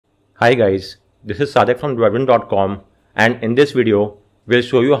Hi guys, this is Sadek from revert.com, and in this video, we'll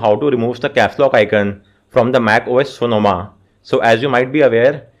show you how to remove the caps lock icon from the macOS Sonoma. So as you might be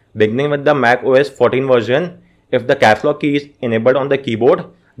aware, beginning with the macOS 14 version, if the caps lock key is enabled on the keyboard,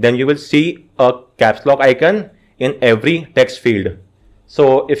 then you will see a caps lock icon in every text field.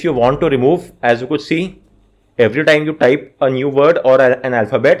 So if you want to remove, as you could see, every time you type a new word or an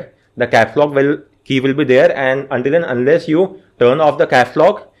alphabet, the caps lock key will be there, and until and unless you turn off the caps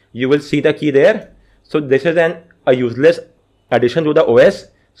lock, you will see the key there. So this is a useless addition to the OS.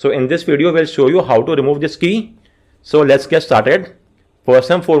 So in this video, we'll show you how to remove this key. So let's get started. First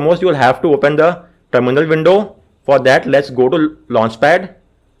and foremost, you will have to open the terminal window. For that, let's go to Launchpad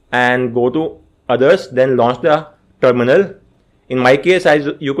and go to Others, then launch the terminal. In my case, as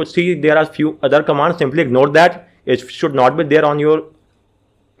you could see, there are few other commands. Simply ignore that. It should not be there on your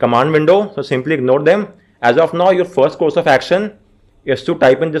command window. So simply ignore them. As of now, your first course of action is to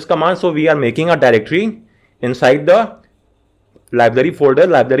type in this command. So we are making a directory inside the library folder,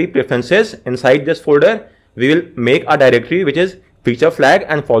 library preferences. Inside this folder, we will make a directory which is feature flag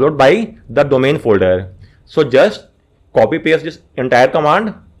and followed by the domain folder. So just copy paste this entire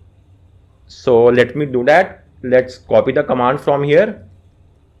command. So let me do that. Let's copy the command from here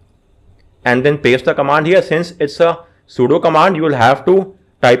and then paste the command here. Since it's a sudo command, you will have to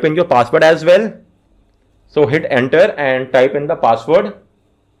type in your password as well. So hit enter and type in the password.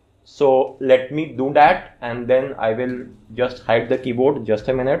 So let me do that, and then I will just hide the keyboard. Just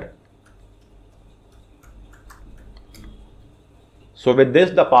a minute. So with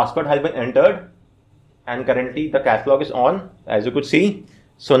this, the password has been entered and currently the caps lock is on, as you could see.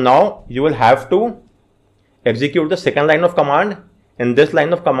 So now you will have to execute the second line of command. In this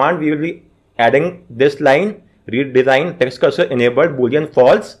line of command, we will be adding this line: redesign text cursor enabled boolean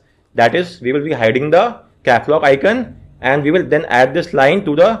false. That is, we will be hiding the caps lock icon, and we will then add this line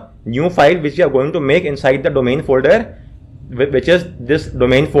to the new file which we are going to make inside the domain folder, which is this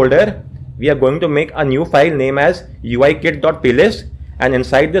domain folder. We are going to make a new file named as uikit.plist, and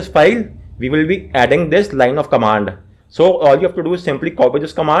inside this file we will be adding this line of command. So all you have to do is simply copy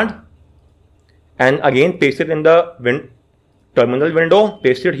this command and again paste it in the terminal window,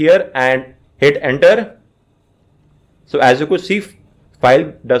 paste it here and hit enter. So as you could see,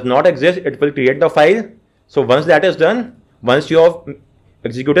 file does not exist. It will create the file. So once that is done, once you have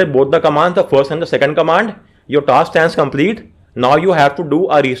executed both the commands, the first and the second command, your task stands complete. Now you have to do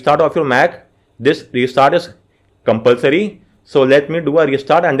a restart of your Mac. This restart is compulsory. So let me do a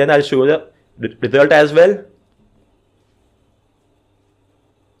restart and then I'll show you the result as well.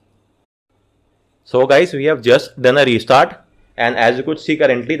 So guys, we have just done a restart, and as you could see,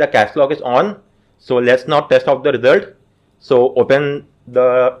 currently the caps lock is on. So let's now test out the result. So open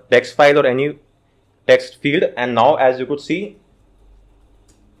the text file or any text field, and now as you could see,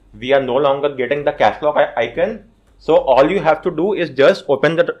 we are no longer getting the caps lock icon. So all you have to do is just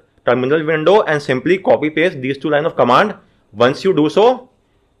open the terminal window and simply copy paste these two lines of command. Once you do so,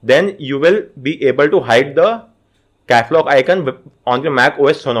 then you will be able to hide the caps lock icon on your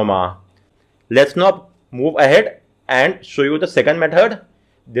macOS Sonoma. Let's now move ahead and show you the second method.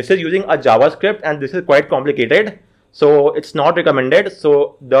 This is using a JavaScript, and this is quite complicated, so it's not recommended.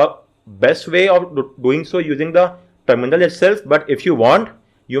 So the best way of doing so using the terminal itself, but if you want,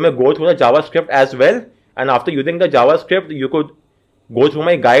 you may go through the JavaScript as well, and after using the JavaScript, you could go through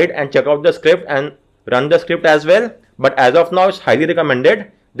my guide and check out the script and run the script as well. But as of now, it's highly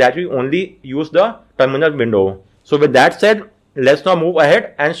recommended that we only use the terminal window. So with that said, let's now move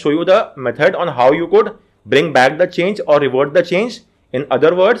ahead and show you the method on how you could bring back the change or revert the change. In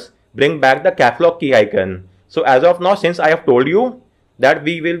other words, bring back the caps lock key icon. So as of now, since I have told you that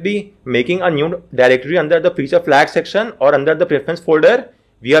we will be making a new directory under the feature flag section or under the preference folder,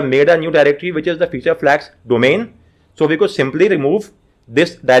 we have made a new directory which is the feature flags domain. So we could simply remove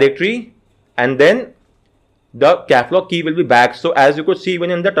this directory and then the caps lock key will be back. So as you could see,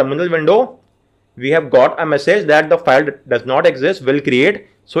 even in the terminal window, we have got a message that the file does not exist, will create.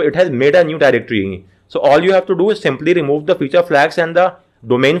 So it has made a new directory. So all you have to do is simply remove the feature flags and the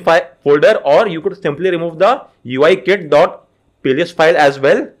domain folder, or you could simply remove the uikit.plist file as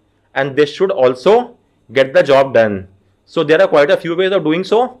well, and this should also get the job done. So there are quite a few ways of doing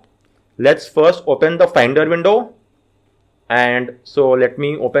so. Let's first open the Finder window, and so let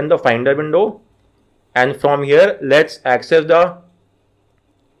me open the Finder window, and from here let's access the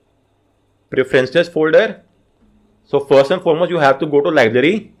preferences folder. So first and foremost, you have to go to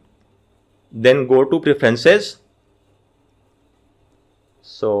library, then go to preferences.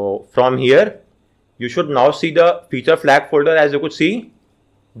 So from here, you should now see the feature flag folder, as you could see.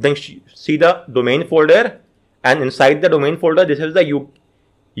 Then see the domain folder, and inside the domain folder, this is the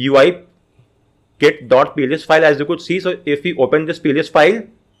UI kit.pls file, as you could see. So if we open this pls file,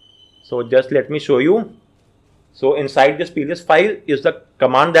 so just let me show you. So inside this pls file is the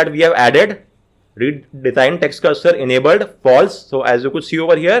command that we have added, read design text cursor enabled false. So as you could see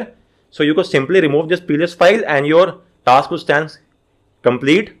over here, so you could simply remove this pls file and your task would stand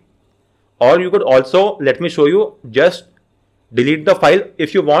complete. Or you could also, let me show you, just delete the file.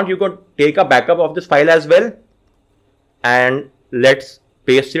 If you want, you could take a backup of this file as well, and let's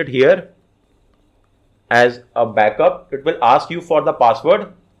paste it here as a backup. It will ask you for the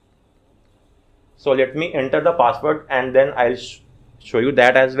password. So let me enter the password and then I'll show you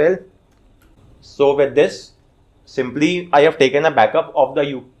that as well. So with this, simply I have taken a backup of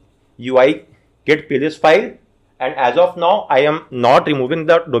the UI kit pls file, and as of now I am not removing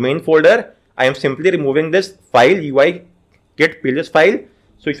the domain folder. I am simply removing this file, UI kit pls file.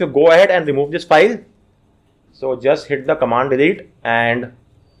 So if you go ahead and remove this file, so just hit the command delete, and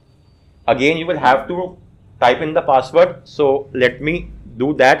again you will have to type in the password. So let me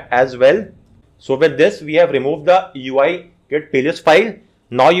do that as well. So with this, we have removed the UI kit pls file.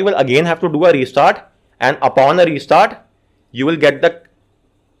 Now you will again have to do a restart, and upon a restart you will get the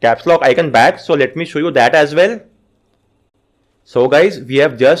caps lock icon back. So let me show you that as well. So guys, we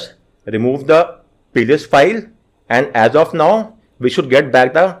have just removed the pls file, and as of now we should get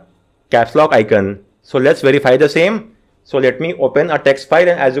back the caps lock icon. So let's verify the same. So let me open a text file,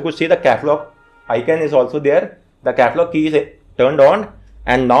 and as you could see, the caps lock icon is also there. The caps lock key is turned on,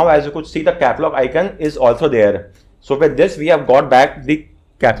 and now as you could see, the caps lock icon is also there. So with this, we have got back the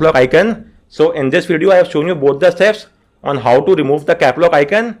caps lock icon. So in this video, I have shown you both the steps on how to remove the caps lock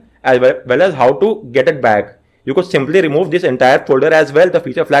icon as well as how to get it back. You could simply remove this entire folder as well, the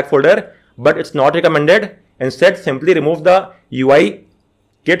feature flag folder, but it's not recommended. Instead, simply remove the UI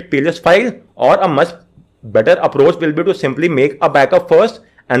kit pls file, or a much better approach will be to simply make a backup first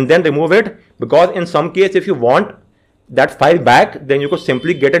and then remove it, because in some case, if you want that file back, then you could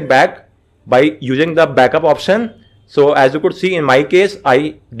simply get it back by using the backup option. So as you could see, in my case,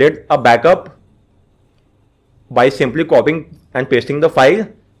 I did a backup by simply copying and pasting the file.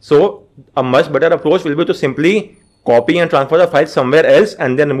 So a much better approach will be to simply copy and transfer the file somewhere else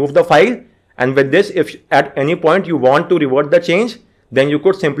and then remove the file. And with this, if at any point you want to revert the change, then you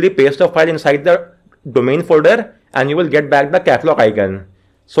could simply paste the file inside the domain folder and you will get back the caps lock icon.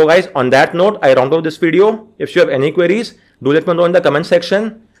 So guys, on that note, I round off this video. If you have any queries, do let me know in the comment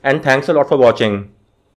section, and thanks a lot for watching.